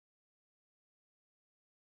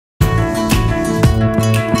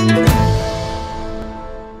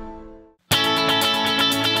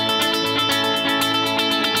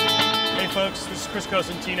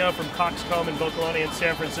Cosentino from Coxcomb in Boca in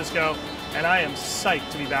San Francisco, and I am psyched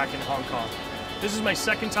to be back in Hong Kong. This is my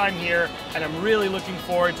second time here, and I'm really looking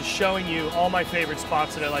forward to showing you all my favorite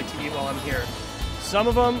spots that I like to eat while I'm here. Some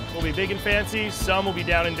of them will be big and fancy, some will be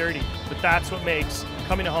down and dirty, but that's what makes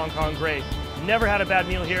coming to Hong Kong great. Never had a bad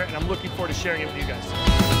meal here, and I'm looking forward to sharing it with you guys.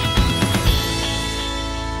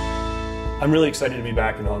 I'm really excited to be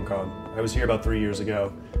back in Hong Kong. I was here about 3 years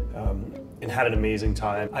ago and had an amazing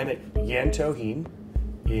time. I'm at Yan To Hien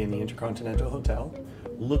in the Intercontinental Hotel,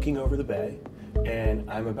 looking over the bay, and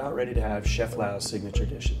I'm about ready to have Chef Lau's signature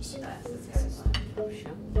dishes. That's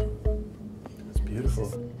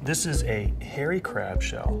beautiful. This is a hairy crab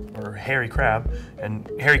shell, or hairy crab, and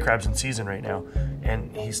hairy crab's in season right now.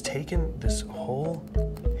 And he's taken this whole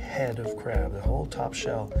head of crab, the whole top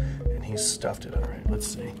shell, and he's stuffed it. All right, let's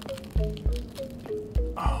see.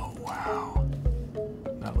 Oh, wow.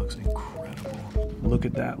 That looks incredible. Look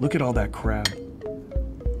at that. Look at all that crab.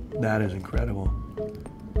 That is incredible.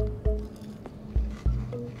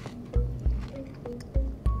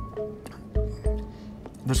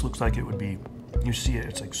 This looks like it would be, you see it,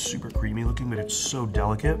 it's like super creamy looking, but it's so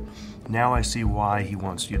delicate. Now I see why he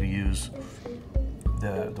wants you to use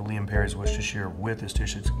the Liam Perry's Worcestershire with this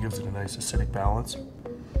dish. It gives it a nice acidic balance.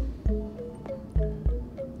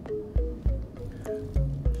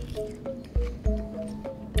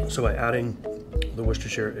 So by adding the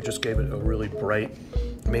Worcestershire, it just gave it a really bright,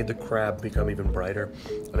 made the crab become even brighter.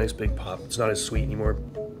 A nice big pop. It's not as sweet anymore,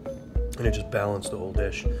 and it just balanced the whole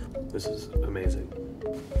dish. This is amazing.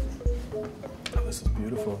 Oh, this is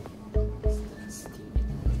beautiful.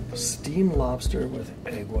 Steamed lobster with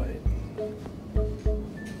egg white,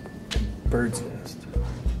 bird's nest,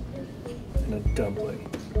 and a dumpling.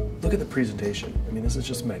 Look at the presentation. I mean, this is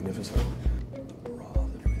just magnificent. The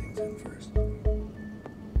broth and everything's in first.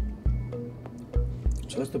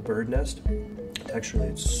 So that's the bird nest. Texturally,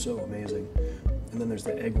 it's so amazing. And then there's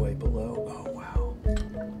the egg white below. Oh, wow.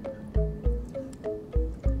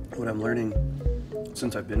 What I'm learning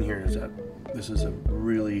since I've been here is that this is a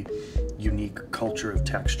really unique culture of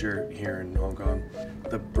texture here in Hong Kong.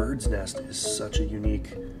 The bird's nest is such a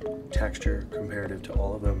unique texture comparative to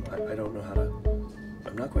all of them. I don't know how to,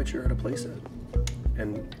 I'm not quite sure how to place it.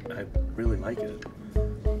 And I really like it.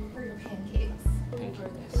 For your pancakes.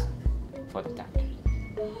 Pancakes. For the duck.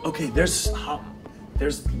 Okay, there's,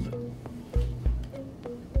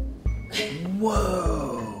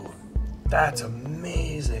 whoa, that's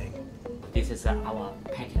amazing. This is our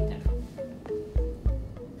Peking duck.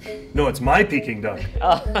 No, it's my Peking duck.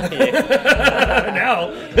 Oh, yeah. Now.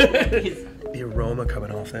 The aroma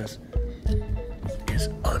coming off this is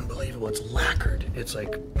unbelievable. It's lacquered. It's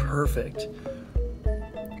like perfect.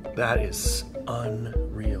 That is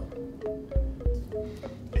unreal.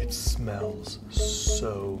 It smells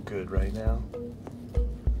so good right now.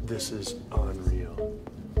 This is unreal.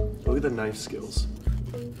 Look at the knife skills.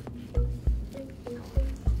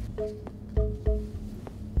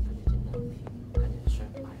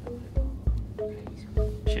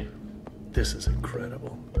 This is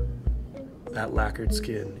incredible. That lacquered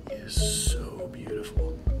skin is so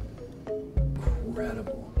beautiful.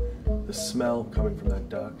 Incredible. The smell coming from that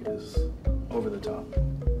duck is over the top.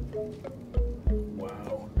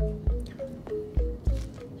 Wow.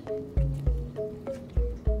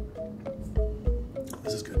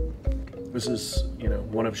 This is good. This is, you know,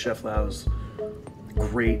 one of Chef Lau's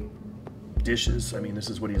great dishes. I mean, this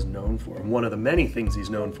is what he's known for. One of the many things he's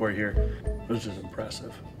known for here. This is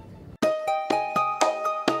impressive.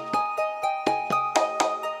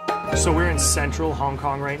 So we're in central Hong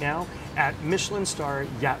Kong right now at Michelin star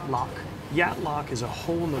Yat Lok. Yat Lok is a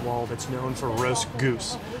hole in the wall that's known for roast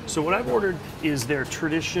goose. So what I've ordered is their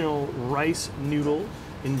traditional rice noodle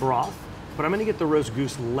in broth, but I'm gonna get the roast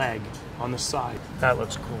goose leg on the side. That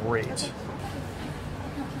looks great.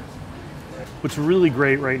 What's really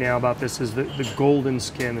great right now about this is that the golden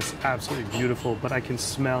skin is absolutely beautiful, but I can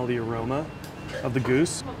smell the aroma of the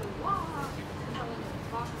goose.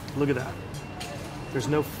 Look at that. There's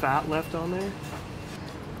no fat left on there.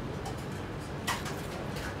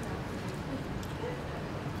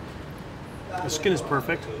 The skin is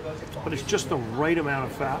perfect, but it's just the right amount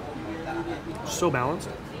of fat. So balanced.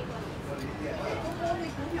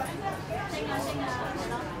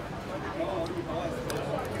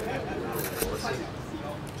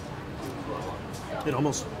 It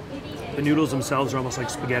almost, the noodles themselves are almost like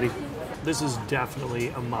spaghetti. This is definitely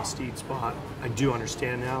a must-eat spot. I do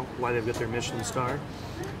understand now why they've got their Michelin star.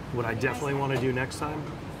 What I definitely want to do next time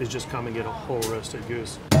is just come and get a whole roasted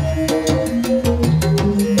goose.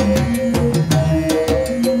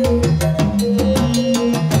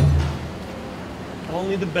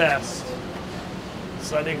 Only the best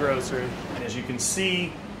Sunday grocery. And as you can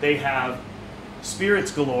see, they have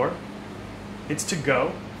spirits galore. It's to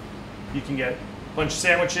go. You can get a bunch of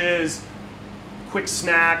sandwiches, quick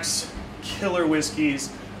snacks, killer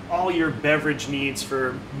whiskeys, all your beverage needs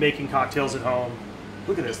for making cocktails at home.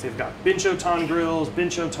 Look at this, they've got Binchotan grills,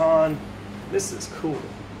 Binchotan. This is cool.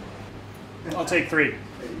 I'll take 3.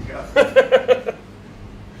 There you go.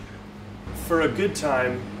 For a good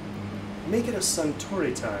time, make it a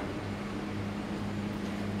Suntory time.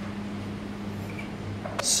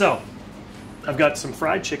 So, I've got some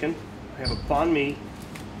fried chicken, I have a banh mi,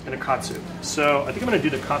 and a katsu. So, I think I'm gonna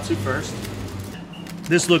do the katsu first.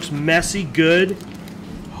 This looks messy good.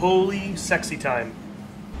 Holy sexy time.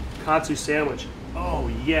 Katsu sandwich.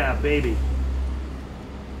 Oh yeah, baby.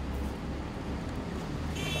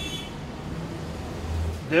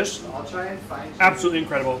 This, I'll try and find you. absolutely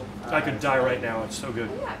incredible. I could die right now, it's so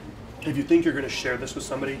good. If you think you're gonna share this with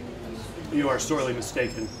somebody, you are sorely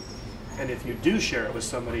mistaken. And if you do share it with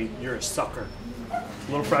somebody, you're a sucker. A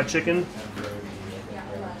little fried chicken.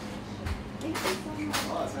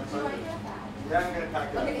 Yeah, I'm gonna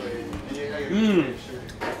pack it up for you. And you know you're pretty sure.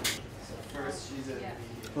 So first, she's at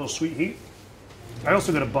A little sweet heat. I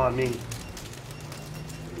also got a banh mi.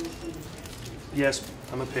 Yes,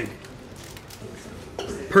 I'm a pig.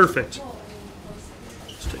 Perfect.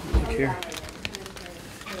 Let's take a look here.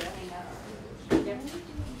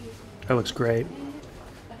 That looks great.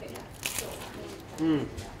 Mmm.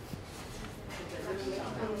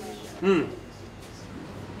 Mmm.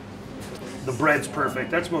 The bread's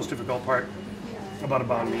perfect. That's the most difficult part about a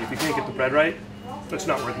banh mi. If you can't get the bread right, it's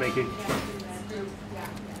not worth making.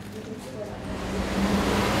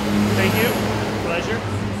 Thank you. Pleasure.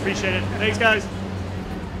 Appreciate it. Thanks, guys.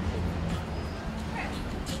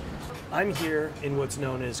 I'm here in what's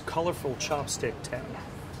known as Colorful Chopstick Town.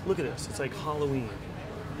 Look at this. It's like Halloween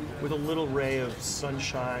with a little ray of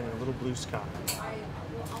sunshine and a little blue sky.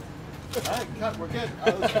 All right, cut. We're good.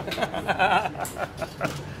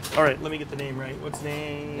 All right, let me get the name right. What's the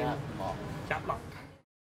name? Yeah. Cat Block.